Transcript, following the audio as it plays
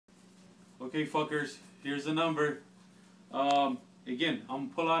Okay, fuckers, here's the number. Again, I'm gonna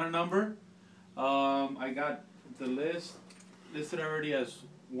pull out a number. I got the list listed already as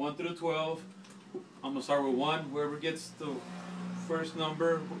 1 through 12. I'm gonna start with 1. Whoever gets the first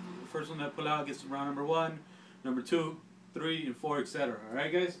number, first one that I pull out gets round number 1, number 2, 3, and 4, etc.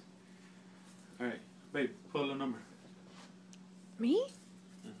 Alright, guys? Alright, babe, pull a number. Me?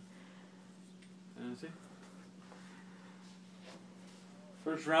 And see?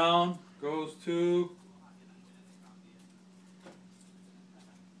 First round goes to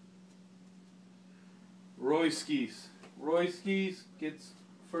Royskis. Royskis gets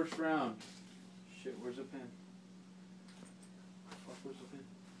first round. Shit, where's the pen? Fuck, where's the pen?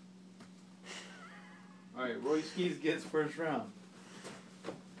 Alright, Royskis gets first round.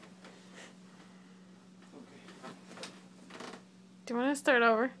 Okay. Do you want to start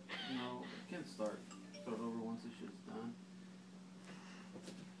over? No, we can start over once this shit's done.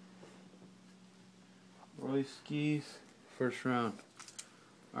 Royskis, first round.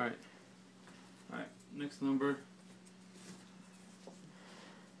 Alright. Alright, next number.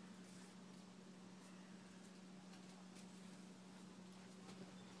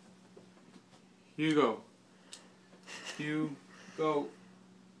 Hugo. Hugo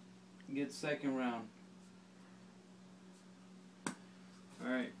gets second round.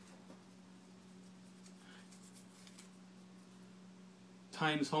 Alright.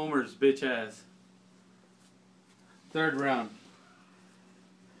 Times Homer's bitch ass. Third round.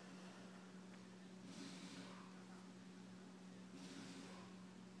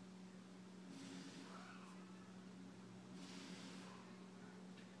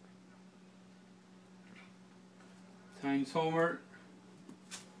 Times Homer.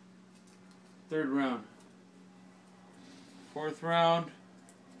 Third round. Fourth round.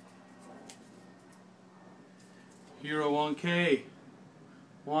 Hero 1K.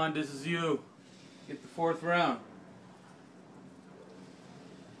 Juan, this is you. Get the fourth round.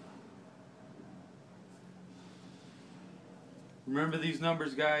 Remember these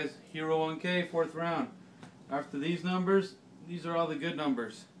numbers, guys. Hero 1K, fourth round. After these numbers, these are all the good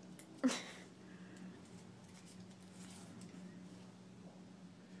numbers.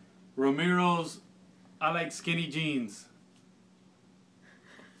 Ramiro's I like skinny jeans.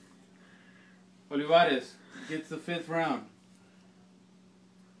 Olivares gets the fifth round.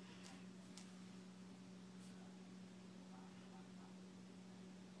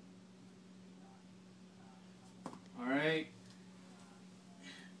 Alright.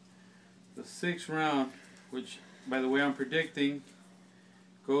 The sixth round, which by the way I'm predicting,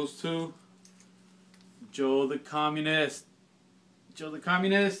 goes to Joe the Communist. Joe the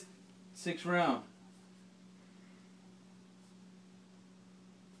Communist, sixth round.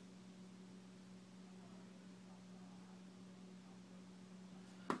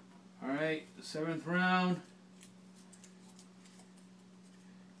 Alright, the seventh round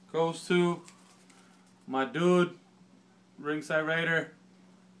goes to my dude, Ringside Raider.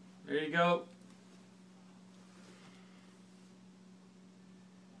 There you go.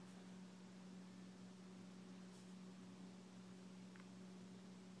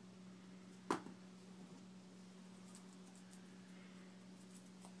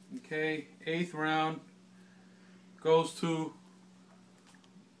 Okay, eighth round goes to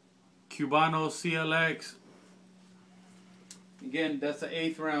Cubano CLX. Again, that's the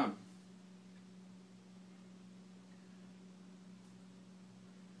eighth round.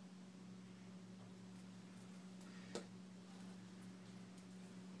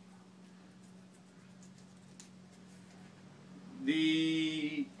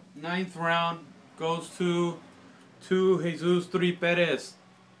 The ninth round goes to Jesus Three Perez.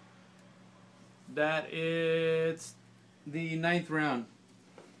 That is the ninth round.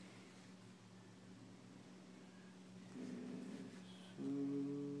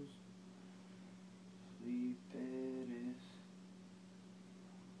 Jesus Three Perez.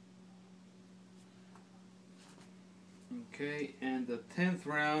 Okay, and the 10th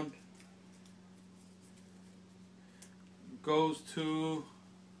round goes to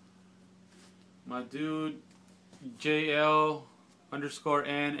my dude JL_NLL.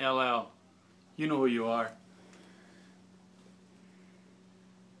 You know who you are.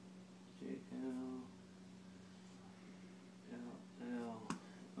 JL_LL.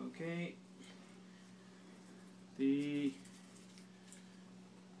 Okay. The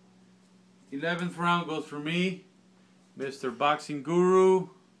 11th round goes for me, Mr. Boxing Guru.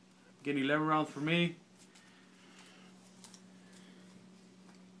 Getting 11 rounds for me.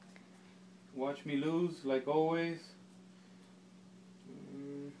 Watch me lose, like always.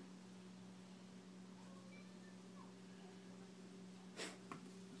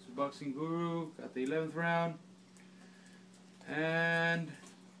 Mr. Boxing Guru got the 11th round. And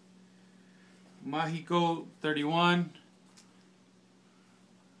Mahiko 31.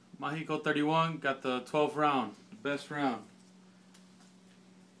 Mahiko 31 got the 12th round, the best round.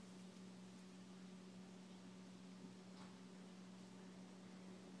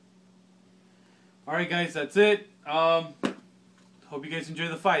 Alright guys, that's it. Hope you guys enjoy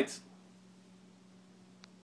the fights.